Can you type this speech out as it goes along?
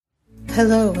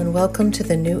Hello and welcome to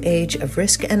the New Age of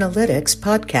Risk Analytics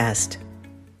podcast.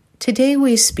 Today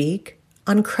we speak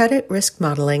on credit risk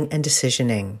modeling and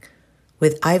decisioning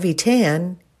with Ivy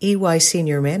Tan, EY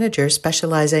Senior Manager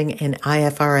specializing in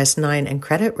IFRS 9 and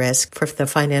credit risk for the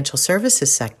financial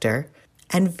services sector,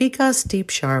 and Vikas Deep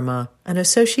Sharma, an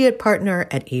Associate Partner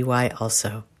at EY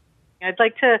also. I'd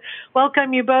like to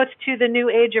welcome you both to the New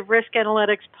Age of Risk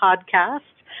Analytics podcast.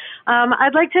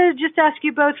 I'd like to just ask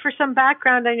you both for some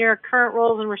background on your current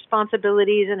roles and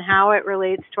responsibilities and how it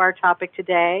relates to our topic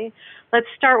today. Let's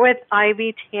start with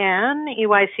Ivy Tan,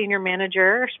 EY Senior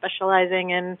Manager,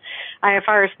 specializing in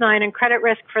IFRS 9 and credit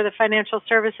risk for the financial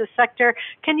services sector.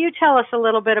 Can you tell us a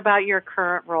little bit about your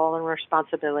current role and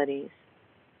responsibilities?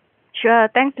 Sure.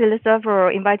 Thanks, Elisa, for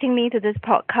inviting me to this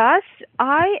podcast.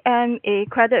 I am a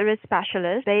credit risk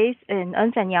specialist based in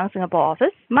Ernst & Young Singapore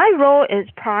office. My role is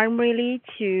primarily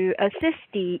to assist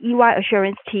the EY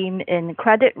Assurance team in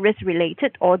credit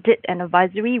risk-related audit and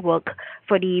advisory work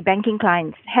for the banking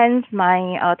clients, hence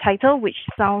my title, which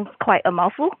sounds quite a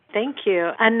mouthful. Thank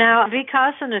you. And now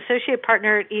Vikas, an associate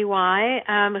partner at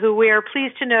EY, who we are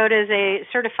pleased to note is a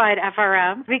certified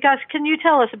FRM. Vikas, can you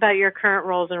tell us about your current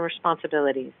roles and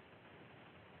responsibilities?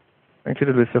 Thank you,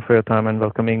 Lisa, for your time and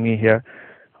welcoming me here.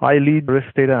 I lead risk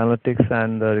data analytics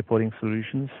and reporting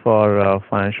solutions for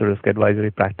financial risk advisory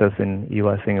practice in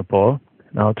EY Singapore.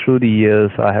 Now, through the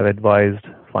years, I have advised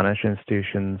financial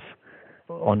institutions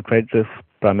on credit risk,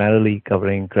 primarily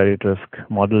covering credit risk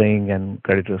modeling and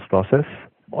credit risk process.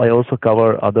 I also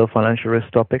cover other financial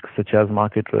risk topics such as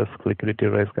market risk, liquidity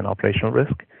risk, and operational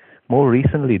risk. More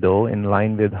recently, though, in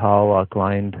line with how our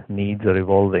client needs are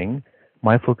evolving,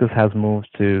 my focus has moved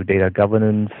to data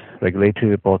governance,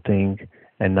 regulatory reporting,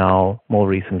 and now, more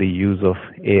recently, use of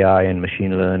AI and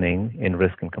machine learning in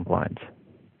risk and compliance.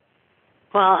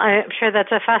 Well, I'm sure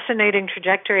that's a fascinating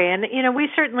trajectory. And, we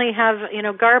certainly have,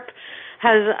 GARP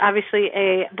has obviously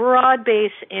a broad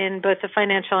base in both the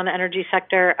financial and energy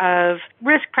sector of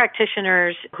risk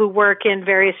practitioners who work in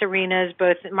various arenas,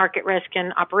 both market risk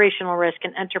and operational risk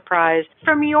and enterprise.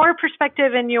 From your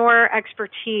perspective and your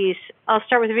expertise, I'll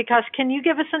start with Vikas. Can you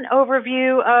give us an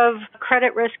overview of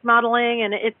credit risk modeling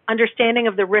and its understanding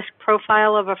of the risk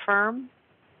profile of a firm?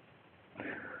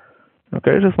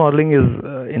 Credit risk modeling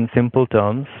is, in simple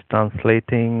terms,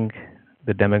 translating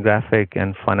the demographic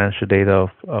and financial data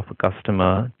of a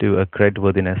customer to a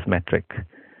creditworthiness metric.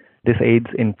 This aids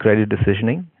in credit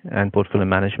decisioning and portfolio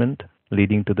management,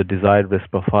 leading to the desired risk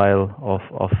profile of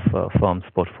a firm's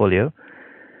portfolio.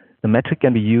 The metric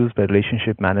can be used by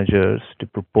relationship managers to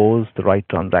propose the right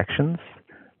transactions,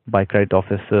 by credit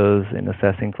officers in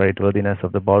assessing creditworthiness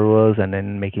of the borrowers and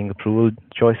then making approval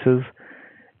choices,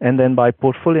 and then by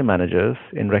portfolio managers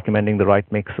in recommending the right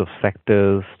mix of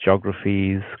sectors,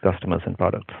 geographies, customers, and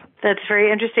products. That's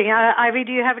very interesting. Ivy,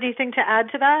 do you have anything to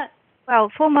add to that?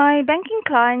 Well, for my banking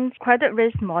clients, credit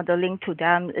risk modeling to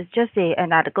them is just an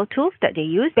analytical tool that they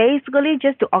use, basically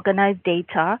just to organize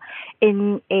data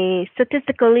in a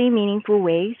statistically meaningful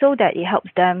way so that it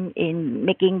helps them in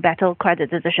making better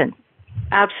credit decisions.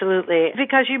 Absolutely.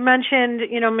 Because you mentioned,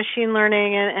 machine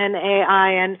learning and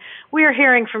AI, and we are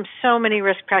hearing from so many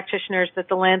risk practitioners that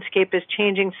the landscape is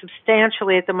changing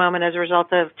substantially at the moment as a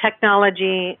result of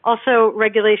technology, also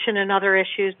regulation and other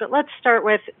issues. But let's start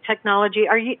with technology.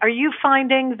 Are you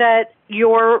finding that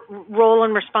your role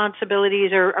and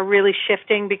responsibilities are really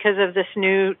shifting because of this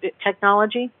new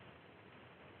technology?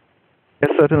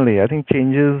 Yes, certainly. I think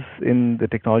changes in the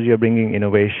technology are bringing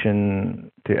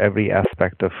innovation to every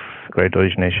aspect of credit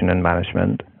origination and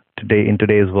management. In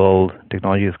today's world,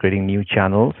 technology is creating new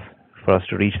channels for us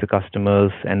to reach the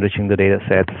customers, enriching the data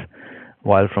sets,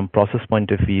 while from process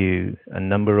point of view, a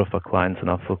number of our clients are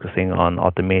now focusing on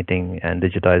automating and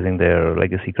digitizing their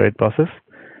legacy credit process.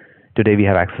 Today, we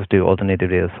have access to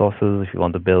alternative data sources if you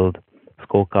want to build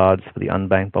scorecards for the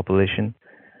unbanked population.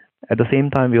 At the same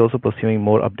time, we're also pursuing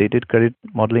more updated credit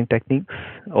modeling techniques,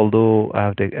 although I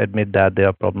have to admit that there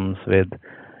are problems with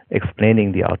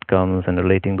explaining the outcomes and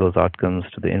relating those outcomes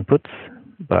to the inputs.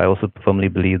 But I also firmly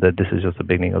believe that this is just the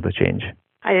beginning of the change.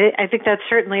 I think that's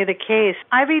certainly the case.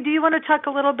 Ivy, do you want to talk a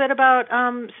little bit about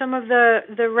some of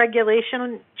the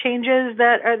regulation changes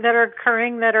that are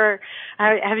occurring?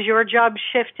 Has your job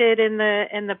shifted in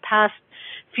the past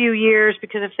few years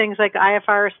because of things like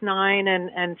IFRS 9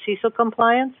 and CECL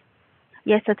compliance?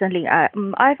 Yes, certainly.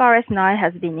 IFRS 9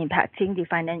 has been impacting the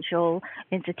financial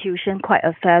institution quite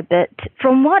a fair bit.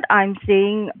 From what I'm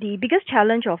seeing, the biggest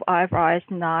challenge of IFRS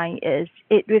 9 is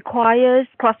it requires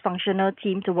cross-functional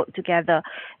teams to work together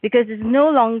because it's no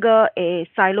longer a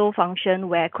silo function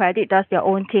where credit does their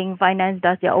own thing, finance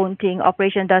does their own thing,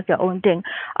 operation does their own thing.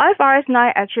 IFRS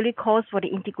 9 actually calls for the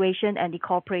integration and the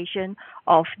cooperation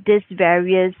of these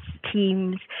various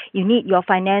teams. You need your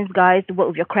finance guys to work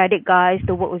with your credit guys,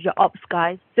 to work with your ops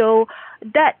guys. So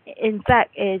that, in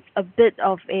fact, is a bit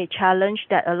of a challenge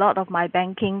that a lot of my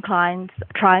banking clients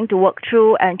are trying to work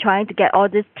through and trying to get all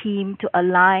this team to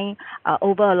align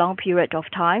over a long period of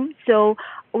time. So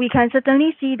we can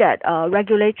certainly see that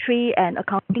regulatory and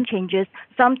accounting changes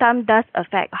sometimes does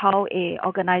affect how a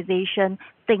organization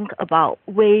think about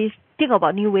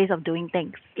new ways of doing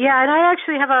things. Yeah, and I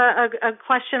actually have a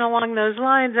question along those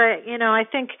lines. I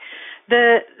think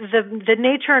the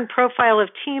nature and profile of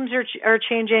teams are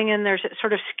changing, and there's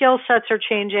sort of skill sets are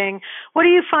changing. What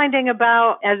are you finding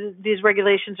about as these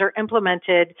regulations are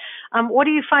implemented? What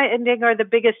are you finding are the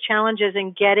biggest challenges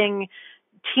in getting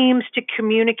teams to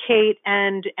communicate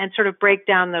and sort of break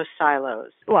down those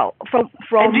silos? Well, from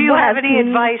and do you have any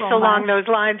advice along those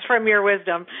lines from your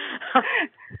wisdom?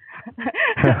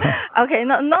 Okay,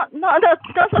 not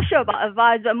so sure about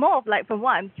advice, but more of like from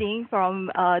what I'm seeing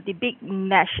from the big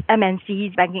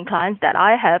MNCs banking clients that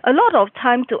I have, a lot of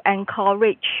time to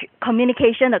encourage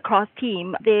communication across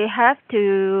team. They have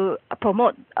to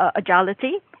promote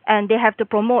agility, and they have to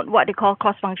promote what they call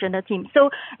cross-functional team. So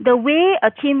the way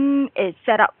a team is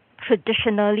set up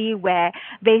traditionally, where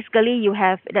basically you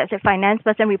have, let's say, finance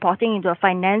person reporting into a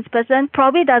finance person,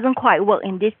 probably doesn't quite work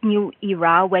in this new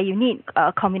era where you need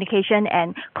communication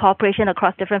and cooperation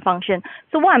across different functions.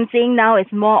 So what I'm saying now is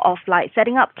more of like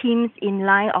setting up teams in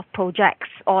line of projects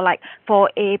or like for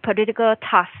a particular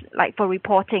task, like for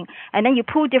reporting. And then you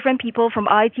pull different people from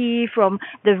IT, from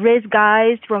the risk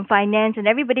guys, from finance, and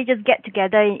everybody just get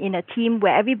together in a team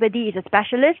where everybody is a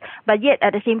specialist, but yet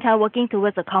at the same time working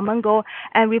towards a common goal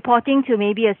and reporting to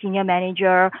maybe a senior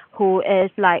manager who is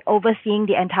like overseeing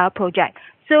the entire project.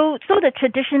 So the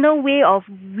traditional way of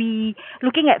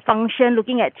looking at function,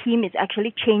 looking at team is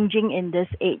actually changing in this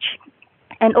age.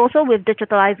 And also with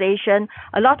digitalization,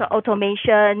 a lot of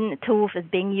automation tools is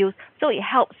being used. So it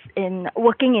helps in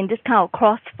working in this kind of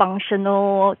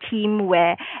cross-functional team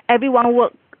where everyone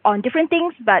works on different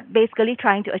things, but basically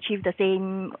trying to achieve the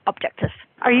same objective.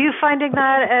 Are you finding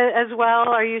that as well?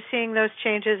 Are you seeing those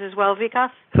changes as well, Vikas?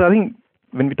 So I think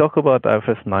when we talk about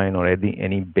IFRS 9 or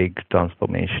any big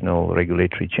transformational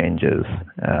regulatory changes,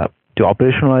 to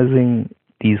operationalizing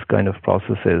these kind of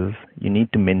processes, you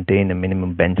need to maintain a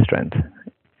minimum bench strength.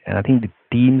 And I think the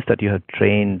teams that you have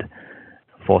trained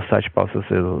for such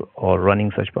processes or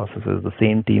running such processes, the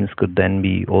same teams could then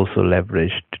be also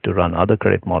leveraged to run other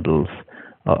credit models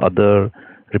or other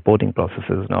reporting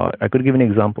processes. Now, I could give an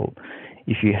example.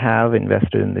 If you have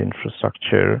invested in the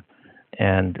infrastructure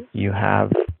and you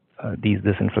have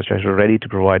this infrastructure ready to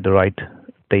provide the right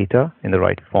data in the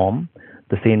right form,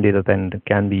 the same data then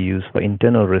can be used for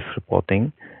internal risk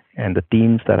reporting, and the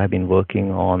teams that have been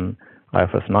working on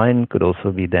IFRS 9 could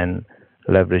also be then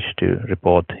leveraged to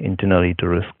report internally to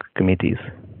risk committees.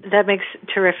 That makes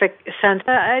terrific sense.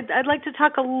 I'd like to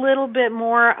talk a little bit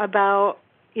more about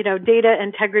data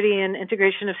integrity and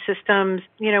integration of systems.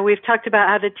 We've talked about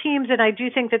how the teams, and I do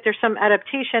think that there's some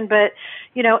adaptation, but,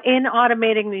 in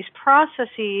automating these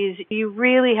processes, you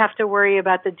really have to worry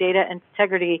about the data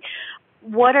integrity.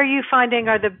 What are you finding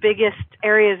are the biggest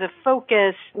areas of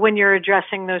focus when you're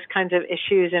addressing those kinds of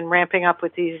issues and ramping up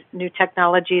with these new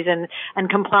technologies and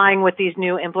complying with these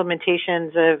new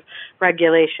implementations of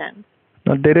regulation?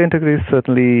 Now, data integrity is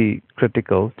certainly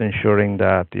critical to ensuring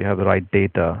that you have the right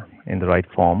data in the right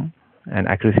form, and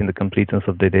accuracy and the completeness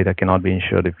of the data cannot be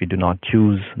ensured if you do not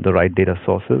choose the right data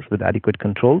sources with adequate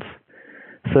controls.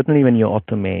 Certainly when you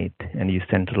automate and you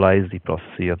centralize the process,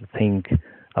 you have to think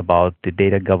about the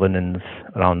data governance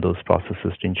around those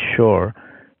processes to ensure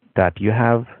that you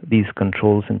have these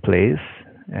controls in place,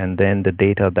 and then the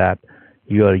data that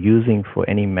you are using for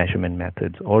any measurement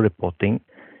methods or reporting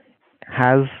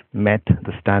has met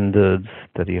the standards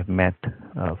that you have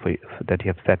that you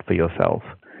have set for yourself.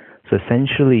 So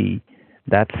essentially,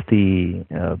 that's the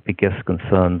biggest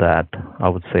concern that I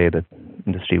would say that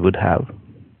industry would have.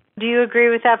 Do you agree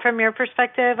with that from your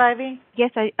perspective, Ivy? Yes,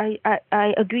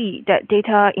 I agree that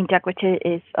data integrity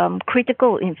is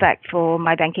critical, in fact, for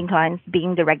my banking clients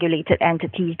being the regulated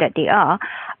entities that they are.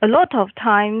 A lot of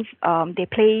times they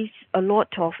place a lot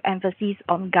of emphasis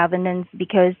on governance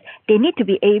because they need to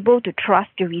be able to trust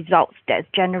the results that's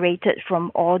generated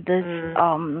from all these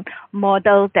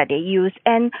models that they use.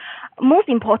 And most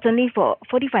importantly, for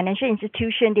the financial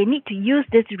institution, they need to use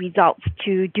these results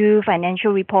to do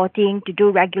financial reporting, to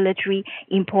do regulatory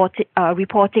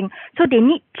reporting. So they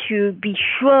need to be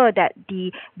sure that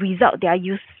the result they are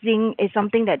using is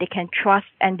something that they can trust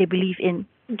and they believe in.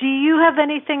 Do you have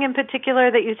anything in particular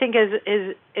that you think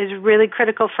is really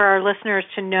critical for our listeners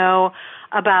to know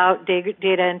about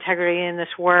data integrity in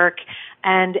this work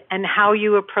and how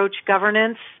you approach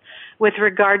governance with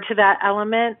regard to that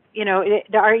element? You know,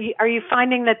 are you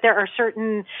finding that there are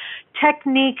certain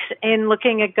techniques in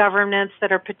looking at governance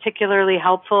that are particularly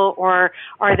helpful, or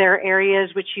are there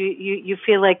areas which you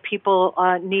feel like people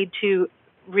need to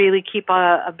really keep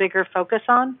a bigger focus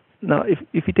on? Now, if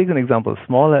you take an example,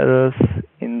 small errors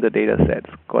in the data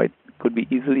sets could be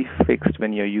easily fixed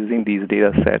when you're using these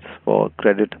data sets for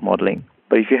credit modeling.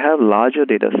 But if you have larger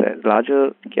data sets,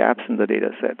 larger gaps in the data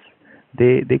sets,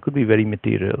 they could be very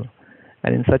material.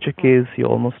 And in such a case, you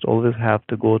almost always have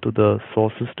to go to the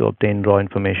sources to obtain raw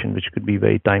information, which could be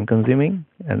very time-consuming,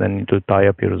 and then to tie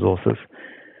up your resources.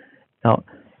 Now,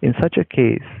 in such a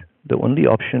case, the only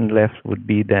option left would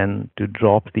be then to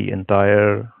drop the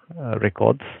entire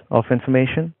records of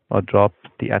information or drop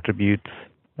the attributes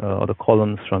or the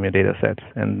columns from your data sets.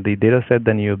 And the data set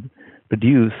then you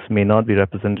produce may not be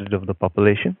representative of the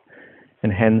population,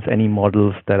 and hence any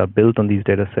models that are built on these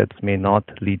data sets may not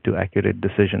lead to accurate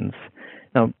decisions.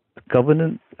 Now,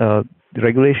 governance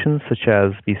regulations such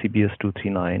as BCBS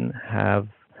 239 have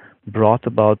brought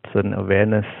about an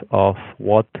awareness of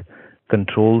what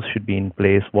controls should be in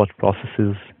place, what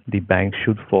processes the bank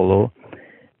should follow,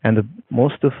 and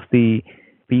most of the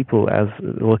people as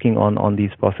working on these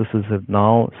processes have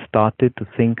now started to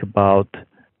think about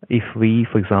if we,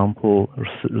 for example,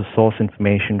 source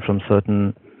information from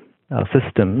certain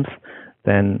systems,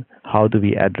 then how do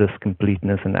we address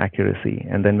completeness and accuracy?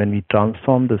 And then when we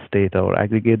transform this data or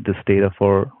aggregate this data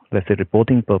for, let's say,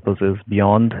 reporting purposes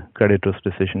beyond credit risk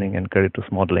decisioning and credit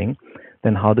risk modeling,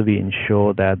 then how do we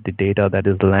ensure that the data that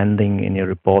is landing in your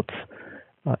reports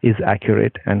is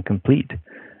accurate and complete?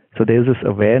 So there's this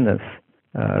awareness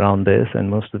around this, and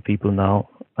most of the people now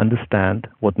understand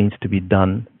what needs to be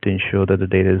done to ensure that the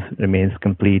data remains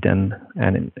complete and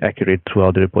accurate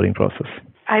throughout the reporting process.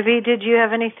 Ivy, did you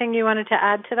have anything you wanted to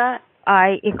add to that?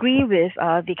 I agree with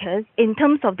because in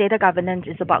terms of data governance,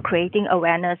 it's about creating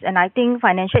awareness, and I think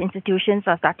financial institutions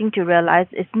are starting to realize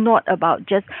it's not about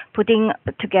just putting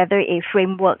together a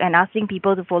framework and asking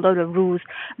people to follow the rules,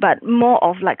 but more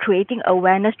of like creating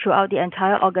awareness throughout the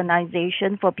entire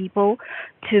organization for people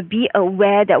to be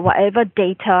aware that whatever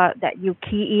data that you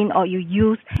key in or you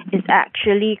use is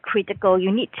actually critical.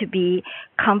 You need to be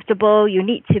comfortable, you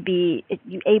need to be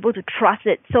able to trust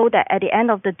it so that at the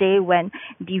end of the day when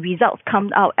the results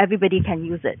come out, everybody can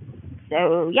use it.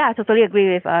 So yeah, I totally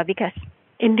agree with Vikas.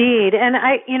 Indeed, and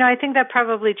I think that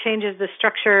probably changes the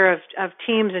structure of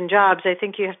teams and jobs. I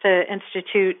think you have to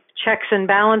institute checks and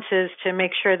balances to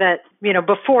make sure that,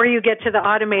 before you get to the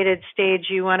automated stage,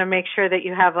 you want to make sure that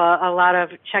you have a lot of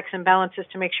checks and balances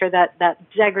to make sure that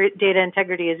data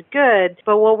integrity is good.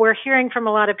 But what we're hearing from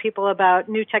a lot of people about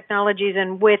new technologies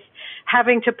and with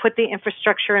having to put the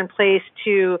infrastructure in place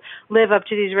to live up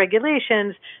to these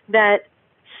regulations, that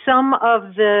some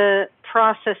of the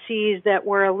processes that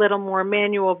were a little more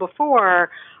manual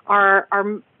before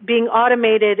are being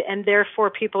automated, and therefore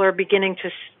people are beginning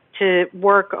to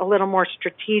work a little more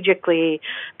strategically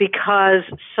because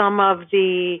some of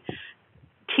the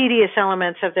tedious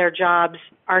elements of their jobs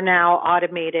are now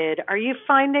automated. Are you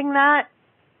finding that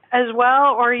as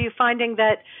well, or are you finding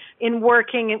that in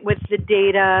working with the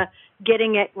data,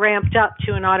 getting it ramped up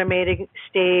to an automated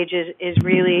stage is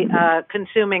really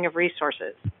consuming of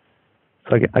resources?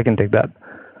 So I can take that.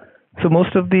 So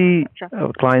most of the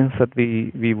clients that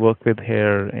we work with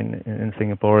here in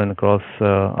Singapore and across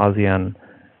ASEAN,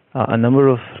 a number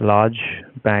of large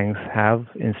banks have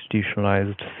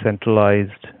institutionalized,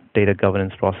 centralized data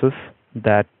governance process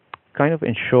that kind of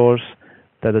ensures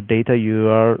that the data you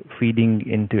are feeding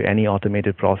into any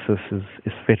automated process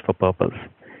is fit for purpose.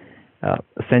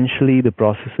 Essentially, the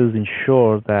processes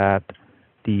ensure that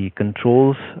the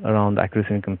controls around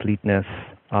accuracy and completeness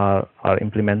are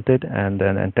implemented and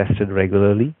tested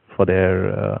regularly for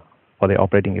their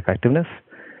operating effectiveness.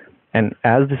 And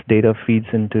as this data feeds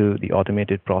into the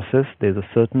automated process, there's a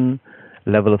certain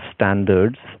level of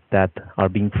standards that are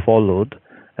being followed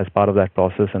as part of that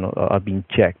process and are being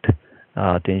checked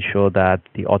to ensure that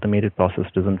the automated process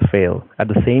doesn't fail. At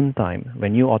the same time,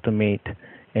 when you automate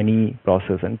any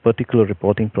process, and particular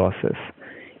reporting process,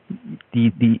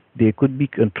 there could be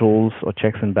controls or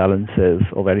checks and balances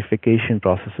or verification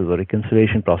processes or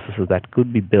reconciliation processes that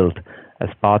could be built as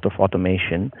part of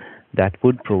automation that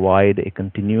would provide a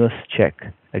continuous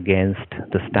check against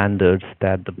the standards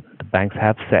that the banks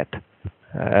have set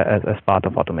as part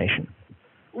of automation.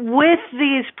 With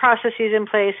these processes in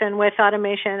place and with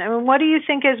automation, I mean, what do you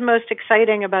think is most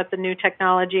exciting about the new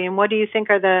technology, and what do you think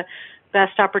are the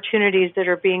best opportunities that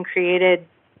are being created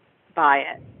by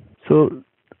it? So,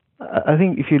 I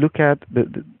think if you look at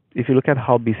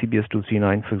how BCBS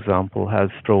 239, for example, has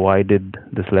provided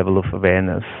this level of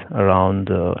awareness around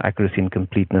accuracy and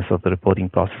completeness of the reporting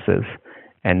processes,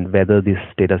 and whether this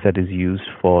data set is used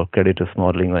for credit risk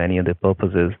modeling or any other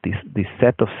purposes, the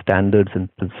set of standards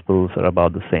and principles are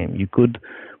about the same. You could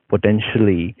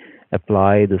potentially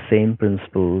apply the same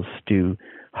principles to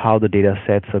how the data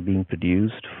sets are being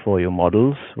produced for your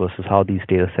models versus how these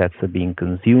data sets are being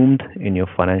consumed in your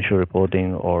financial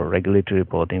reporting or regulatory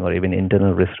reporting or even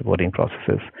internal risk reporting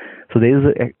processes. So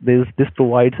this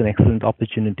provides an excellent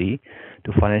opportunity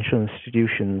to financial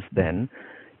institutions then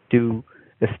to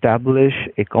establish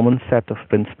a common set of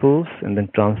principles and then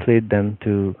translate them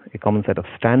to a common set of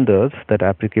standards that are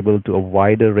applicable to a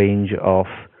wider range of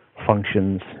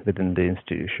functions within the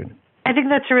institution. I think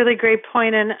that's a really great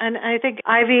point. And I think,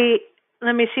 Ivy,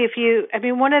 let me see if you, I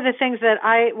mean, one of the things that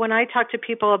when I talk to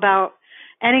people about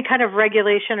any kind of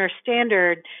regulation or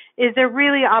standard, is there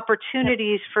really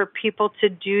opportunities for people to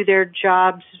do their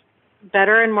jobs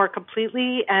better and more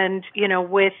completely and,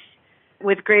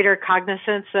 with greater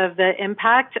cognizance of the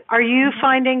impact. Are you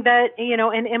finding that,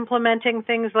 in implementing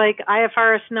things like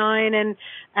IFRS 9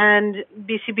 and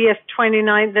BCBS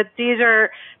 29, that these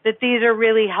are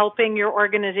really helping your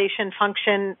organization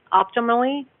function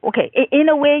optimally? Okay, in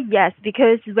a way, yes,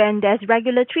 because when there's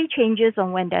regulatory changes or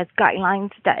when there's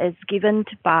guidelines that is given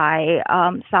by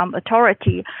some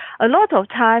authority, a lot of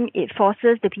time it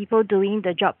forces the people doing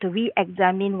the job to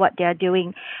re-examine what they're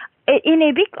doing. In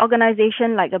a big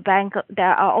organization like a bank, there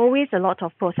are always a lot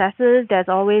of processes, there's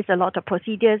always a lot of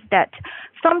procedures that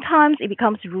sometimes it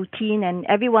becomes routine and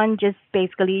everyone just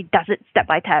basically does it step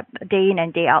by step, day in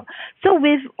and day out. So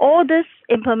with all this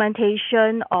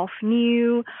implementation of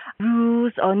new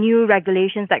rules or new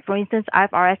regulations, like for instance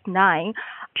IFRS 9,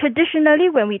 traditionally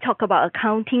when we talk about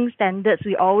accounting standards,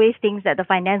 we always think that the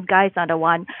finance guys are the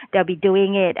one that'll be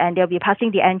doing it and they'll be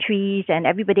passing the entries and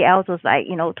everybody else was like,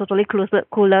 totally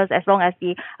clueless as long as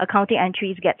the accounting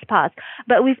entries gets passed.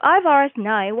 But with IFRS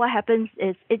 9, what happens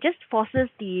is it just forces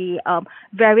the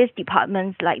various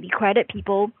departments, like the credit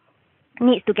people,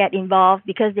 needs to get involved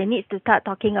because they need to start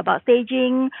talking about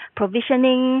staging,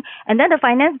 provisioning, and then the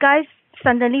finance guys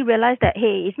suddenly realize that,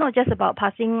 hey, it's not just about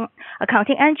passing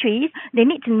accounting entries. They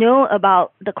need to know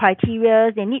about the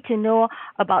criteria. They need to know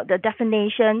about the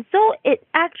definition. So it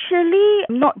actually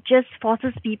not just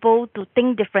forces people to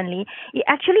think differently. It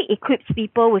actually equips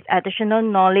people with additional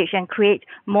knowledge and creates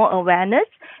more awareness.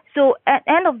 So at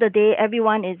the end of the day,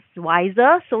 everyone is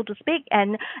wiser, so to speak,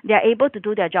 and they're able to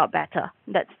do their job better.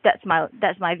 That's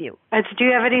my view. Do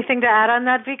you have anything to add on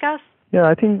that, Vikas? Yeah,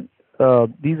 I think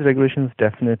these regulations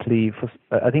definitely,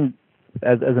 I think,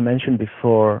 as I mentioned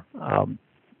before,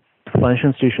 financial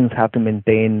institutions have to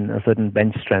maintain a certain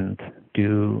bench strength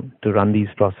to run these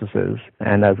processes.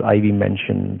 And as Ivy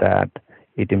mentioned, that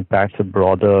it impacts a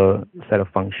broader set of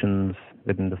functions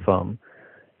within the firm.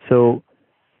 So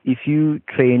if you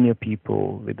train your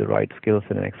people with the right skill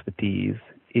set and expertise,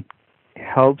 it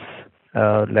helps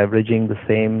leveraging the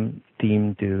same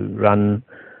team to run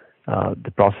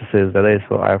the processes, whether it's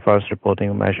for IFRS reporting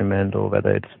or measurement or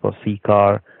whether it's for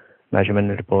CCAR measurement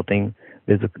and reporting.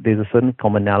 There's a certain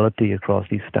commonality across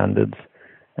these standards,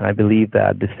 and I believe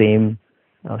that the same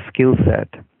skill set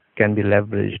can be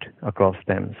leveraged across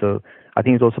them. So I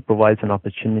think it also provides an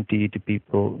opportunity to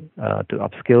people to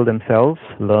upskill themselves,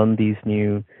 learn these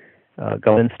new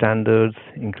governance standards,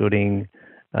 including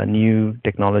new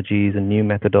technologies and new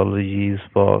methodologies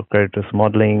for credit risk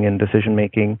modeling and decision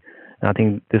making. And I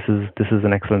think this is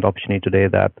an excellent opportunity today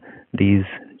that these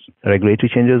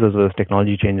regulatory changes as well as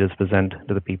technology changes present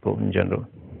to the people in general.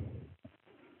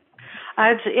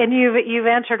 And you've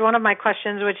answered one of my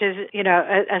questions, which is,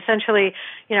 essentially,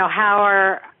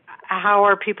 how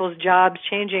are people's jobs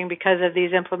changing because of these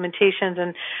implementations,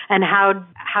 and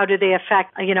how do they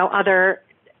affect, other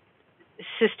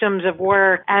systems of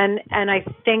work, and I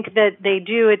think that they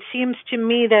do. It seems to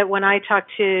me that when I talk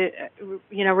to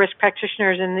risk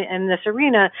practitioners in this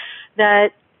arena, that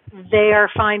they are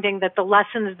finding that the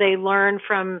lessons they learn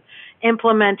from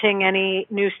implementing any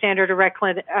new standard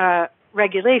or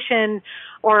regulation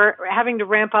or having to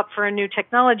ramp up for a new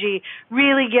technology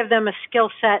really give them a skill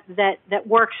set that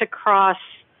works across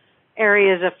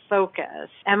areas of focus.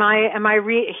 Am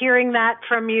I hearing that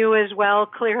from you as well?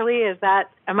 Clearly,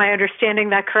 am I understanding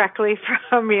that correctly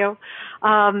from you?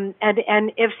 And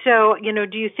if so,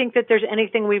 do you think that there's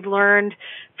anything we've learned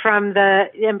from the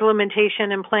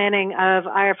implementation and planning of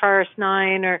IFRS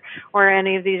 9 or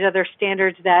any of these other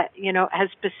standards that has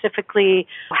specifically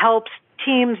helped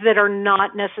teams that are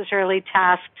not necessarily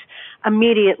tasked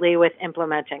immediately with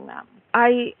implementing them?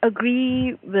 I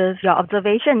agree with your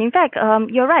observation. In fact,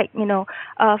 you're right.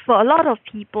 For a lot of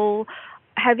people,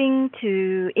 having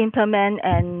to implement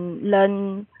and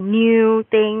learn new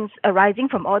things arising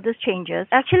from all these changes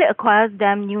actually acquires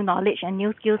them new knowledge and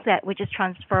new skill set, which is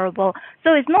transferable.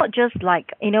 So it's not just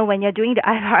like, when you're doing the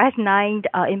IFRS 9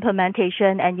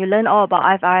 implementation and you learn all about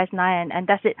IFRS 9 and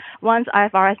that's it. Once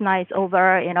IFRS 9 is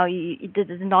over,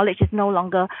 the knowledge is no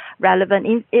longer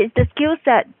relevant. It's the skill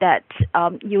set that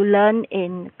you learn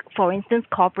in, for instance,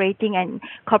 cooperating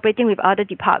with other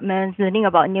departments, learning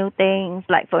about new things.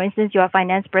 Like, for instance, you're a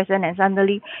finance person and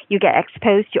suddenly you get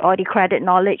exposed to all the credit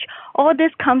knowledge. All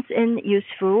this comes in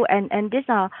useful, and these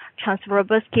are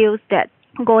transferable skills that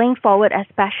going forward,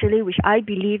 especially, which I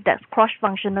believe that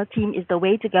cross-functional team is the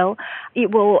way to go.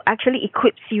 It will actually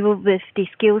equip you with the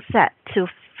skill set to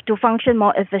function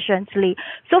more efficiently.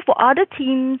 So for other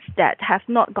teams that have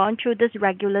not gone through this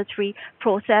regulatory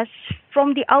process,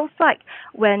 from the outside,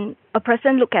 when a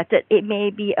person look at it, it may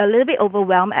be a little bit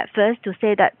overwhelmed at first to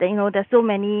say that, there's so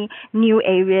many new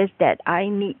areas that I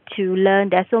need to learn.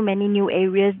 There's so many new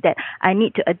areas that I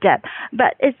need to adapt.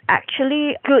 But it's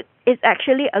actually good. It's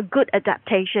actually a good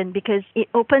adaptation because it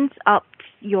opens up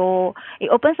your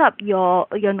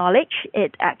knowledge.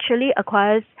 It actually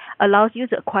allows you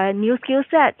to acquire new skill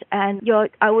sets, and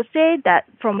I would say that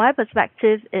from my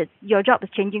perspective, your job is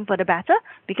changing for the better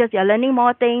because you're learning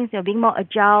more things, you're being more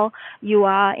agile, you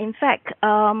are in fact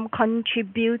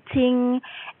contributing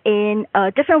in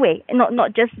a different way,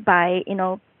 not just by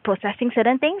processing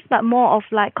certain things, but more of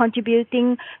like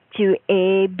contributing to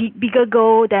a bigger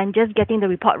goal than just getting the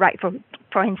report right,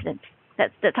 for instance.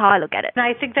 That's how I look at it. And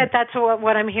I think that's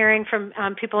what I'm hearing from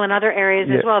people in other areas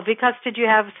as well. Vikas, did you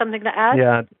have something to add?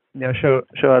 Yeah, sure.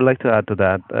 I'd like to add to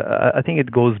that. I think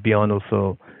it goes beyond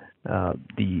also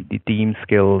the team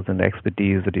skills and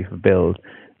expertise that you've built.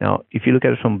 Now, if you look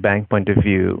at it from a bank point of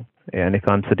view, and if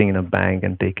I'm sitting in a bank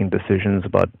and taking decisions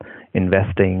about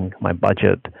investing my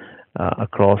budget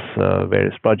across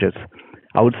various projects,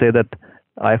 I would say that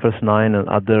IFRS 9 and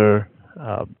other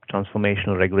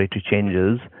transformational regulatory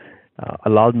changes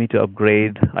allowed me to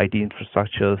upgrade IT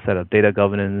infrastructure, set up data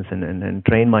governance, and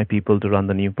train my people to run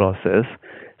the new process.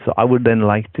 So I would then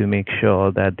like to make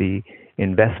sure that the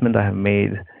investment I have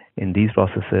made in these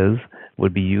processes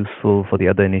would be useful for the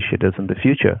other initiatives in the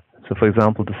future. So, for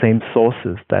example, the same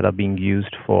sources that are being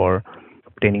used for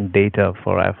obtaining data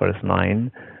for IFRS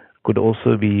 9 could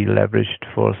also be leveraged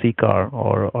for CCAR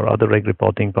or other reg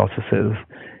reporting processes.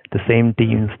 The same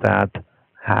teams that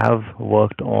have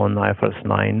worked on IFRS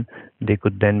 9, they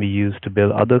could then be used to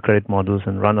build other credit models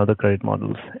and run other credit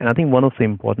models. And I think one of the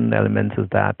important elements is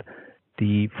that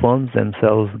the firms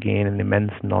themselves gain an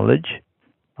immense knowledge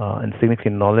and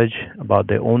significant knowledge about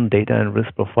their own data and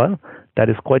risk profile that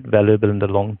is quite valuable in the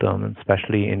long term, and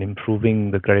especially in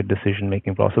improving the credit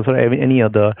decision-making process or any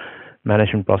other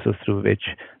management process through which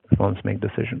firms make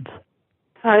decisions.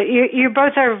 You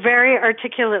both are very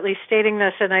articulately stating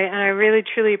this, and I really,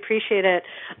 truly appreciate it.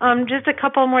 Just a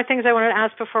couple more things I wanted to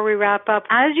ask before we wrap up.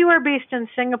 As you are based in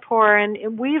Singapore,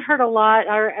 and we've heard a lot,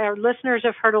 our listeners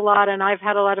have heard a lot, and I've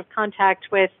had a lot of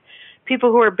contact with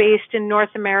people who are based in North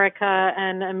America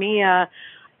and EMEA,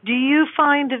 do you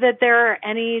find that there are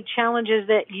any challenges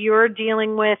that you're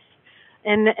dealing with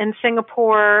in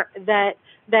Singapore that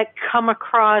come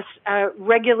across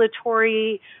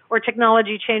regulatory or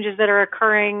technology changes that are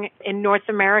occurring in North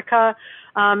America?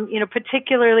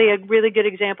 Particularly a really good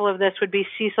example of this would be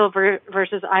CECL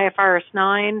versus IFRS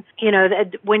 9.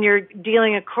 When you're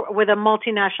dealing with a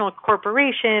multinational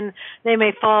corporation, they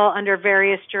may fall under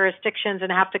various jurisdictions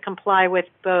and have to comply with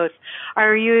both.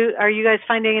 Are you guys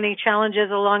finding any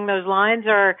challenges along those lines,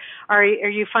 or are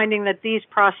you finding that these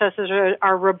processes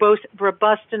are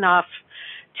robust enough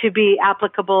to be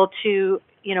applicable to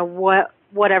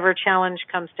whatever challenge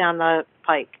comes down the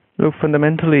pike? Look,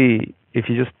 fundamentally, if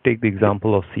you just take the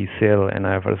example of CECL and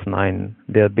IFRS 9,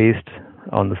 they are based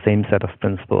on the same set of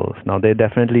principles. Now, there are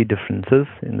definitely differences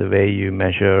in the way you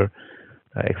measure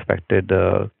expected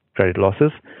credit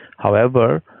losses.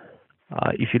 However,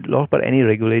 if you look at any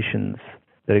regulations,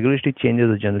 the regulatory changes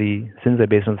are generally, since they're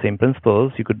based on the same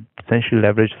principles, you could essentially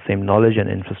leverage the same knowledge and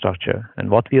infrastructure.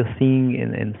 And what we are seeing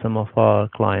in some of our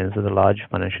clients, the large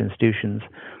financial institutions,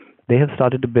 they have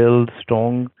started to build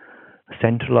strong,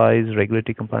 centralized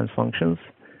regulatory compliance functions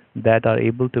that are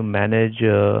able to manage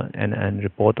and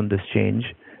report on this change.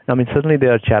 I mean, certainly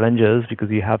there are challenges because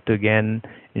you have to, again,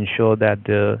 ensure that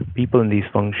the people in these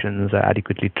functions are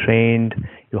adequately trained,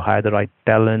 you hire the right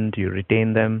talent, you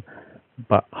retain them.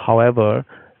 But however,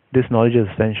 this knowledge is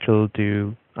essential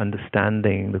to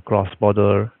understanding the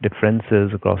cross-border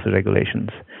differences across the regulations.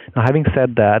 Now, having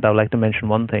said that, I would like to mention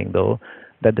one thing, though,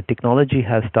 that the technology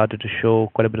has started to show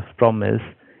quite a bit of promise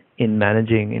in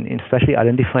managing, in especially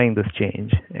identifying this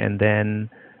change and then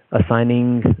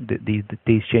assigning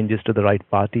these changes to the right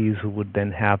parties who would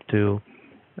then have to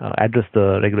address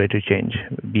the regulatory change,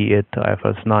 be it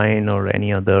IFRS 9 or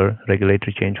any other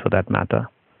regulatory change for that matter.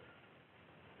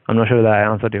 I'm not sure that I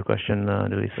answered your question,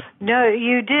 Delisa. No,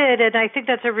 you did, and I think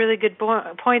that's a really good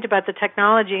point about the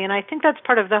technology, and I think that's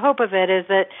part of the hope of it is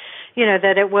that,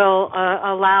 that it will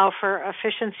allow for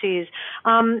efficiencies.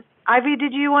 Ivy,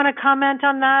 did you want to comment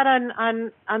on that,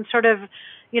 on sort of,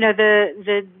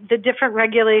 the different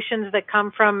regulations that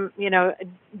come from,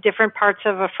 different parts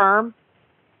of a firm?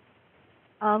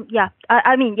 Yeah,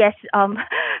 I mean, yes.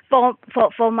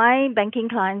 For my banking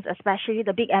clients, especially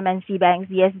the big MNC banks,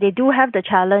 yes, they do have the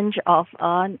challenge of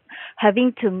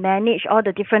having to manage all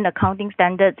the different accounting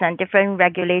standards and different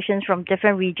regulations from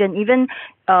different regions. Even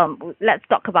let's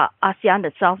talk about ASEAN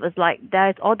itself. Is like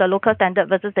there's all the local standard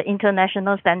versus the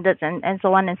international standards and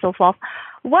so on and so forth.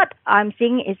 What I'm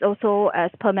seeing is also,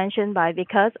 as per mentioned by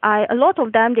Vikas, a lot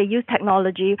of them, they use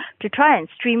technology to try and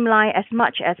streamline as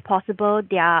much as possible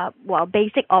their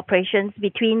basic operations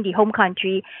between the home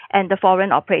country and the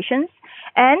foreign operations.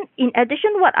 And in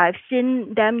addition, what I've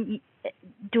seen them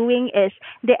doing is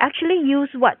they actually use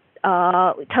what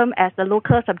term as the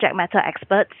local subject matter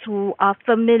experts who are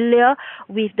familiar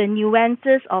with the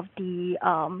nuances of the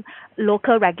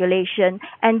local regulation,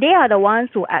 and they are the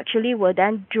ones who actually will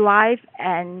then drive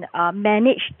and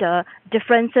manage the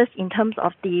differences in terms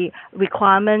of the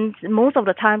requirements. Most of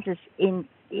the times is in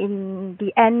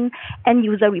the end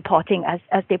user reporting,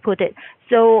 as they put it.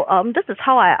 So this is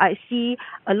how I see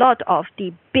a lot of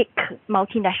the big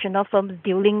multinational firms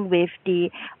dealing with the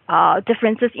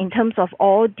differences in terms of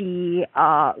all the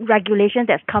regulation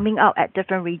that's coming out at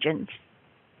different regions.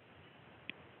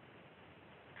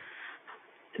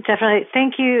 Definitely.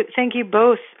 Thank you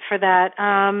both for that.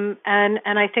 And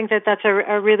I think that that's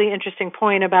a really interesting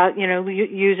point about,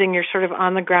 using your sort of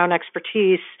on the ground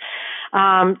expertise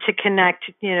to connect,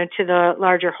 to the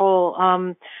larger whole,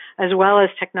 as well as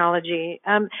technology.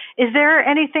 Is there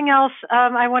anything else?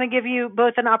 I want to give you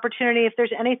both an opportunity. If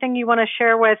there's anything you want to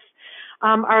share with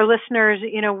our listeners,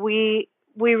 we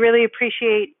really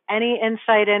appreciate any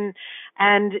insight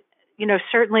and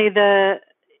certainly the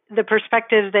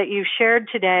perspectives that you've shared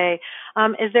today.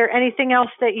 Is there anything else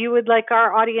that you would like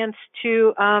our audience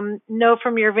to know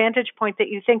from your vantage point that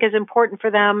you think is important for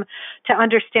them to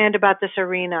understand about this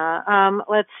arena?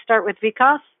 Let's start with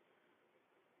Vikas.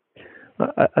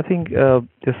 I think so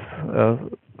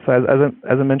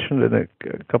as I mentioned in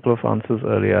a couple of answers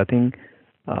earlier, I think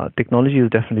technology is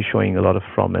definitely showing a lot of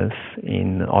promise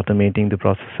in automating the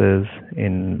processes,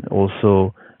 in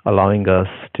also allowing us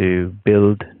to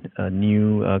build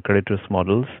new credit risk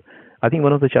models. I think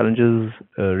one of the challenges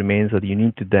remains that you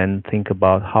need to then think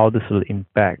about how this will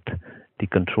impact the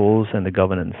controls and the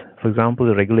governance. For example,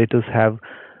 the regulators have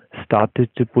started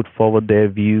to put forward their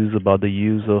views about the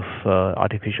use of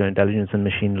artificial intelligence and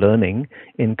machine learning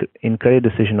in credit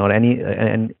decision or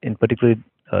and in particular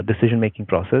decision-making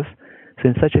process. So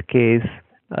in such a case,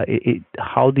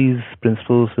 how these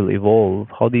principles will evolve,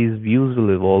 how these views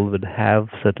will evolve would have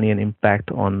certainly an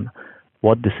impact on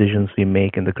what decisions we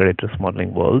make in the credit risk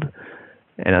modeling world.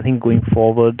 And I think going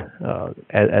forward,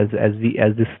 as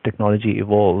this technology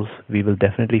evolves, we will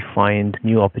definitely find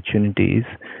new opportunities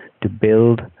to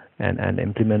build and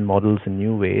implement models in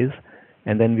new ways.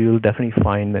 And then we will definitely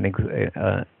find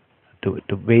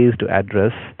ways to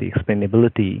address the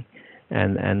explainability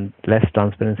and less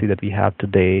transparency that we have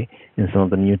today in some of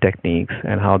the new techniques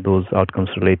and how those outcomes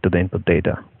relate to the input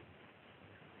data.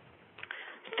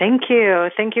 Thank you.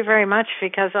 Thank you very much.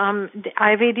 Because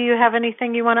Ivy, do you have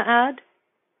anything you want to add?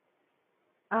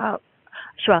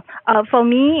 Sure. For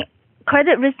me,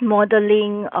 credit risk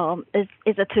modeling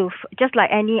is a tool, just like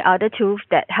any other tool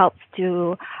that helps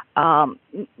to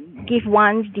give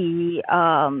one the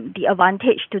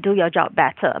advantage to do your job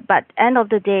better. But end of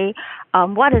the day,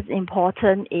 what is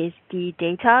important is the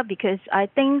data, because I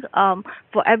think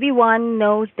for everyone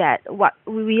knows that what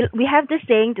we have this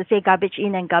saying to say garbage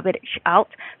in and garbage out.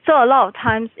 So a lot of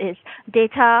times is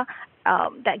data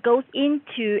that goes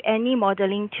into any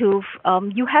modeling tool,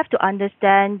 you have to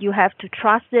understand, you have to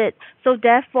trust it. So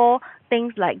therefore,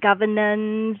 things like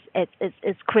governance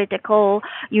is critical.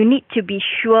 You need to be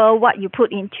sure what you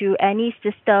put into any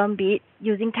system, be it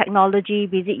using technology,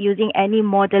 be it using any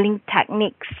modeling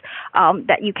techniques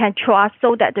that you can trust,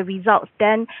 so that the results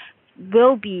then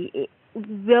will be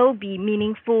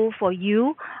meaningful for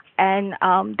you. And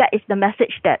that is the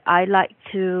message that I like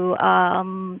to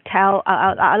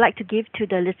I like to give to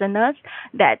the listeners,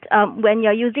 that when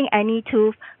you're using any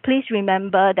tool, please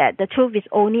remember that the tool is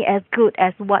only as good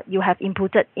as what you have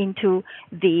inputted into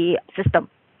the system.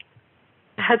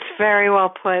 That's very well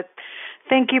put.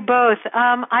 Thank you both.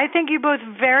 I thank you both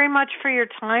very much for your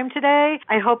time today.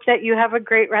 I hope that you have a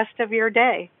great rest of your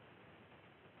day.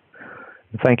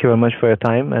 Thank you very much for your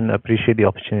time, and appreciate the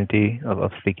opportunity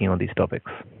of speaking on these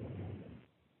topics.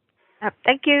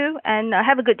 Thank you, and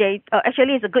have a good day.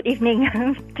 Actually, it's a good evening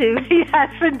too.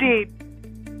 Yes, indeed.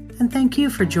 And thank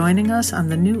you for joining us on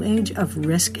the new age of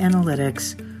risk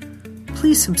analytics.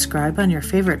 Please subscribe on your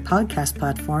favorite podcast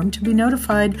platform to be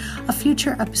notified of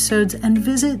future episodes, and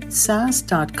visit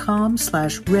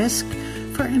SAS.com/risk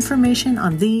for information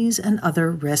on these and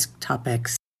other risk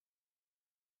topics.